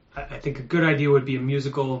I think a good idea would be a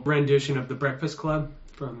musical rendition of The Breakfast Club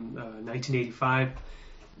from 1985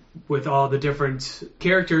 with all the different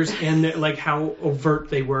characters and like how overt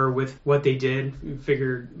they were with what they did. You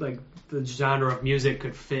figured like the genre of music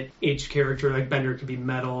could fit each character. Like Bender could be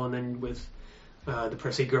metal, and then with the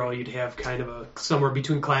Prissy Girl, you'd have kind of a somewhere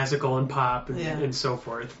between classical and pop and so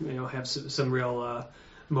forth. You know, have some real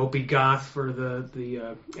mopey goth for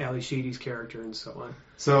the Ali Sheedy's character and so on.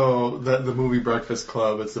 So the movie Breakfast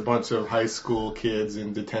Club, it's a bunch of high school kids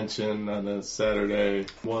in detention on a Saturday.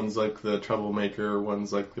 One's like the troublemaker,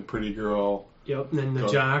 one's like the pretty girl. Yep, and then the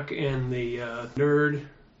jock and the nerd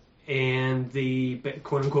and the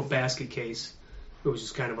quote-unquote basket case, who was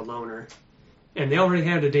just kind of a loner. And they already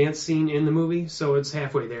had a dance scene in the movie, so it's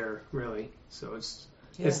halfway there, really. So it's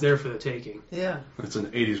there for the taking. Yeah. It's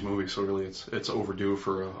an 80s movie, so really it's overdue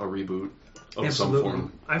for a reboot of Absolutely. some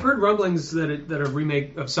form. I've heard rumblings that a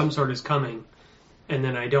remake of some sort is coming, and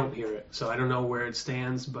then I don't hear it. So I don't know where it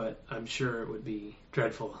stands, but I'm sure it would be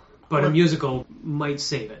dreadful. But a musical might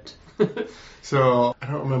save it. So, I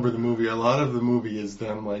don't remember the movie. A lot of the movie is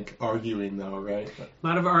them, like, arguing, though, right? A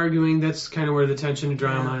lot of arguing. That's kind of where the tension and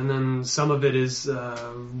drama, and then some of it is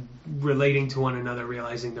relating to one another,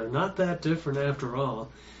 realizing they're not that different after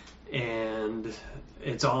all. And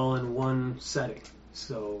it's all in one setting.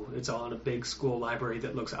 So, it's all in a big school library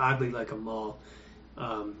that looks oddly like a mall.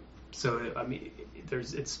 So, I mean,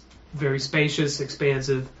 it's very spacious,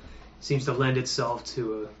 expansive. Seems to lend itself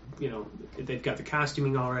to they've got the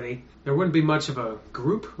costuming already. There wouldn't be much of a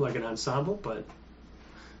group, like an ensemble, but...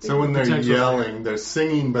 So when they're yelling, they're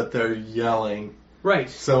singing, but they're yelling. Right.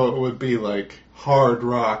 So it would be like hard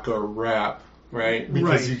rock or rap, right?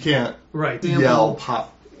 Because you can't yell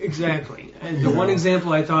pop. Exactly. And the one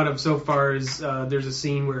example I thought of so far is there's a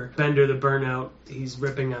scene where Bender the Burnout, he's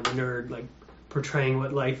ripping on the nerd, like portraying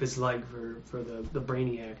what life is like for the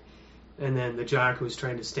brainiac. And then the jock who's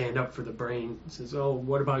trying to stand up for the brain says, "Oh,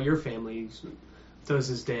 what about your family?" Does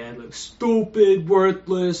his dad, like, "Stupid,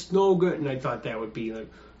 worthless, no good." And I thought that would be like,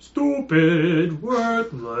 "Stupid,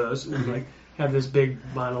 worthless," and like have this big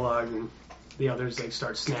monologue, and the others like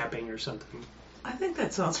start snapping or something. I think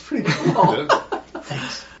that sounds pretty cool.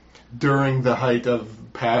 Thanks. During the height of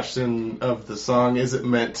passion of the song, is it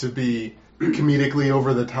meant to be comedically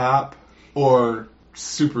over the top or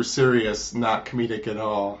super serious, not comedic at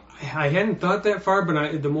all? I hadn't thought that far, but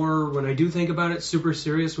when I do think about it, super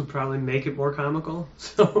serious would probably make it more comical.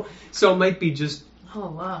 So it might be just...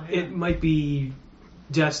 Oh, wow. Yeah. It might be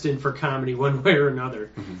destined for comedy one way or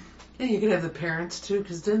another. Mm-hmm. Yeah, you could have the parents, too,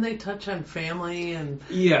 because didn't they touch on family and...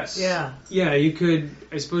 Yes. Yeah. Yeah,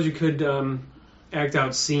 I suppose you could act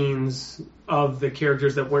out scenes of the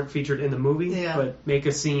characters that weren't featured in the movie, but make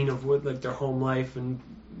a scene of what, like, their home life and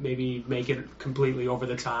maybe make it completely over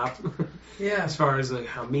the top. Yeah. As far as like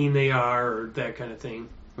how mean they are or that kind of thing.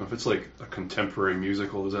 If it's like a contemporary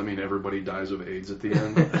musical, does that mean everybody dies of AIDS at the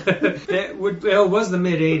end? It was the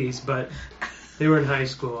mid-'80s, but they were in high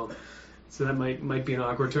school. So that might be an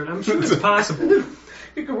awkward turn. I'm sure it's possible.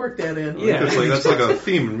 You can work that in. Yeah. That's like a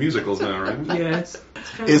theme in musicals now, right? Yeah, it's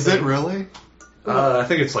kind Is it really? I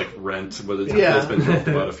think it's like Rent, but it's been joked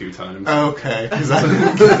about a few times. Okay, because I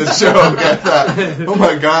didn't get the show. Get that? Oh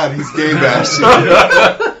my God, he's gay bashing.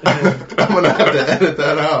 I'm gonna have to edit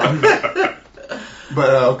that out. But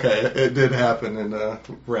okay, it did happen in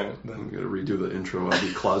Rent. I'm gonna redo the intro. I'll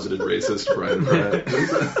be closeted racist, Brian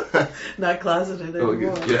Pratt. Not closeted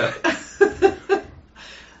anymore. Yeah,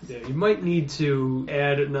 you might need to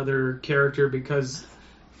add another character because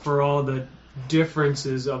for all the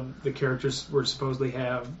differences of the characters we're supposedly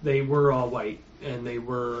have, they were all white and they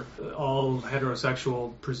were all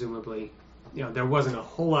heterosexual, presumably. You know, there wasn't a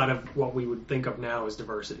whole lot of what we would think of now as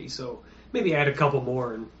diversity, so maybe add a couple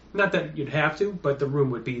more, and not that you'd have to, but the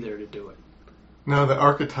room would be there to do it. Now the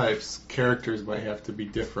archetypes, characters might have to be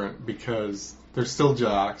different because they're still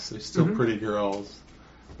jocks, they're still pretty girls.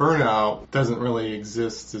 Burnout doesn't really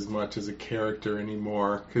exist as much as a character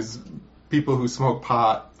anymore because people who smoke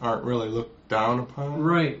pot aren't really looked down upon.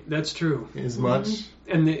 Right, that's true. As much.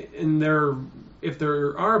 And if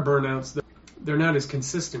there are burnouts, they're not as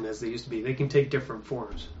consistent as they used to be. They can take different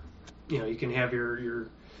forms. You know, you can have your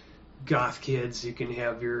goth kids, you can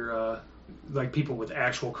have your like people with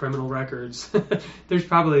actual criminal records. There's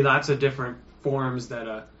probably lots of different forms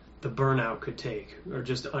that the burnout could take, or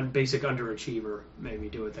just basic underachiever, maybe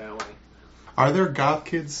do it that way. Are there goth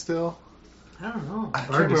kids still? I don't know. I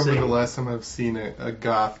can't remember the last time I've seen a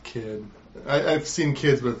goth kid. I've seen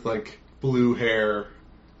kids with like blue hair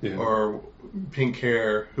or pink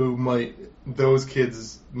hair those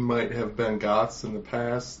kids might have been goths in the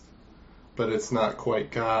past, but it's not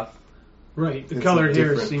quite goth. Right. The It's colored a hair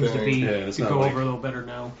different seems to thing. be Yeah, it's to not go like- over a little better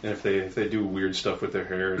now. And if they do weird stuff with their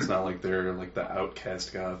hair, it's not like they're like the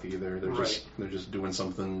outcast goth either. They're just doing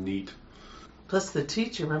something neat. Plus the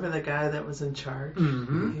teacher, remember the guy that was in charge?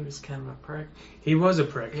 Mhm. He was kind of a prick. He was a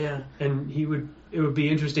prick. Yeah. And it would be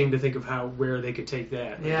interesting to think of where they could take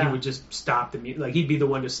that. Like, Yeah. He would just stop the music. Like, he'd be the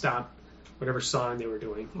one to stop whatever song they were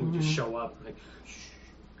doing. He would just Mhm. show up. Like,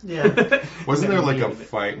 Yeah. Wasn't there like a Immediately.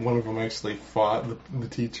 fight? One of them actually fought the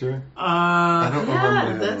teacher. I don't Yeah,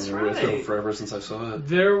 remember. that's It's been right. forever since I saw it.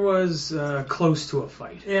 There was close to a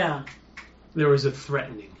fight. Yeah. There was a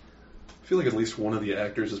threatening. I feel like at least one of the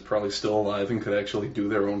actors is probably still alive and could actually do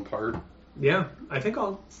their own part. Yeah, I think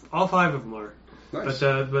all 5 of them are. Nice.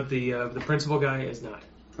 But the principal guy is not.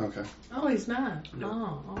 Okay. Oh, he's not.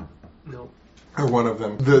 No. Oh. No. Or one of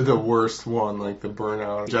them, the worst one, like the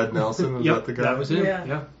burnout. Judd Nelson, was Yep, that the guy? that was him. Yeah.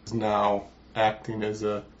 Yeah. Is now acting as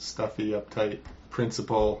a stuffy, uptight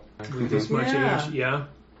principal. With this much Yeah. age. Yeah.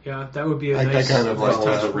 Yeah, that would be a I nice... kind of like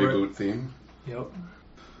Follows that. the reboot theme. Yep.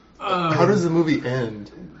 How does the movie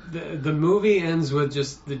end? The movie ends with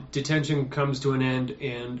just the detention comes to an end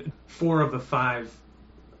and 4 of the 5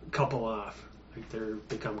 couple off. Like they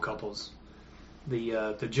become couples.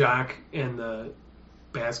 The jock and the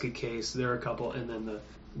basket case, they're a couple, and then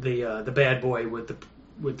the bad boy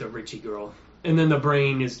with the Richie girl, and then the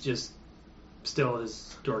brain is just still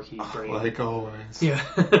his dorky brain. Like always. Yeah,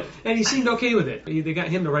 and he seemed okay with it. They got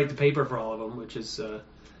him to write the paper for all of them, which is kind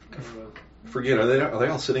of a... Forget, are they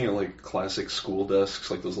all sitting at like classic school desks,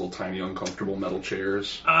 like those little tiny uncomfortable metal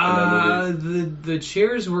chairs? in that movie? The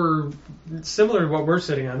chairs were similar to what we're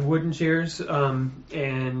sitting on, wooden chairs, and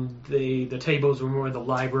the tables were more the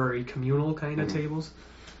library communal kind of tables.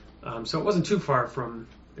 So it wasn't too far from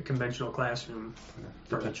the conventional classroom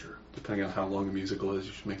furniture. Depending on how long the musical is,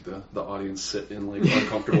 you should make the audience sit in like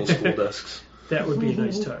uncomfortable school desks. That would be a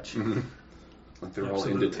nice touch. Like they're all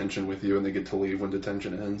Absolutely. in detention with you and they get to leave when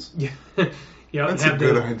detention ends. Yeah, yeah. That's have a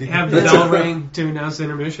good the, idea. Have the bell ring to announce the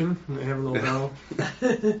intermission. Have a little bell.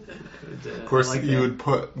 Of course, I like you that. would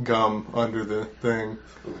put gum under the thing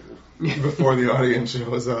before the audience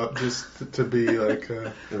shows up, just to be like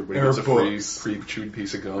Everybody air gets a books. free chewed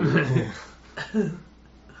piece of gum.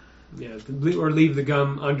 Yeah, or leave the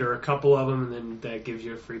gum under a couple of them, and then that gives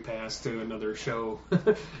you a free pass to another show.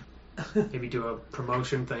 Maybe do a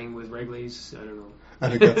promotion thing with Wrigley's. I don't know. I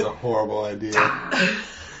think that's a horrible idea.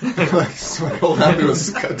 Like, somebody hold on to a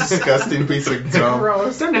disgusting piece of gum, It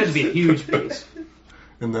Gross. doesn't have to be a huge piece.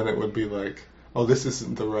 and then it would be like, oh, this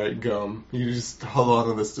isn't the right gum. You just hold on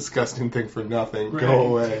to this disgusting thing for nothing. Right. Go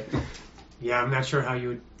away. Yeah, I'm not sure how you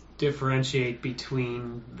would differentiate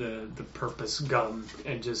between the purpose gum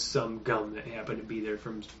and just some gum that happened to be there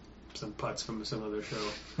from some putts from some other show.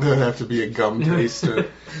 There would have to be a gum taster.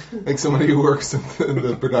 Like somebody who works in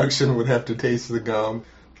the production would have to taste the gum.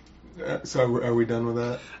 So are we done with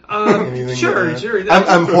that? Anything to Sure.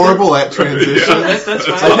 I'm horrible at transitions. That's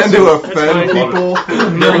fine. I tend to That's offend fine. people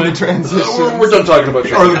during the transitions. We're done talking about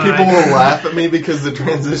Or the transition. people will laugh at me because the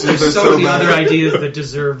transitions There's are so so many other bad. ideas that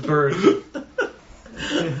deserve birth.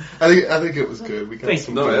 I think it was good. We got Thank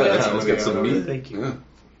some you. No, good yeah, it's comedy got some out of meat. it. Thank you.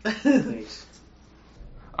 Yeah. Thanks.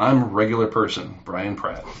 I'm regular person, Brian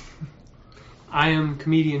Pratt. I am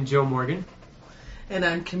comedian Joe Morgan. And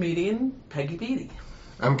I'm comedian Peggy Beatty.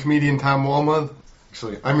 I'm comedian Tom Walma.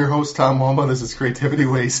 Actually, I'm your host, Tom Walma. This is Creativity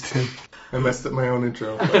Wasted. I messed up my own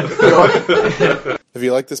intro. If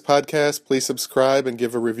you like this podcast, please subscribe and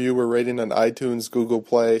give a review or rating on iTunes, Google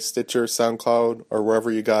Play, Stitcher, SoundCloud, or wherever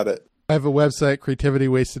you got it. I have a website,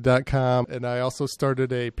 creativitywasted.com, and I also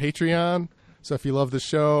started a Patreon. So if you love the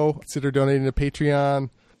show, consider donating to Patreon.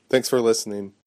 Thanks for listening.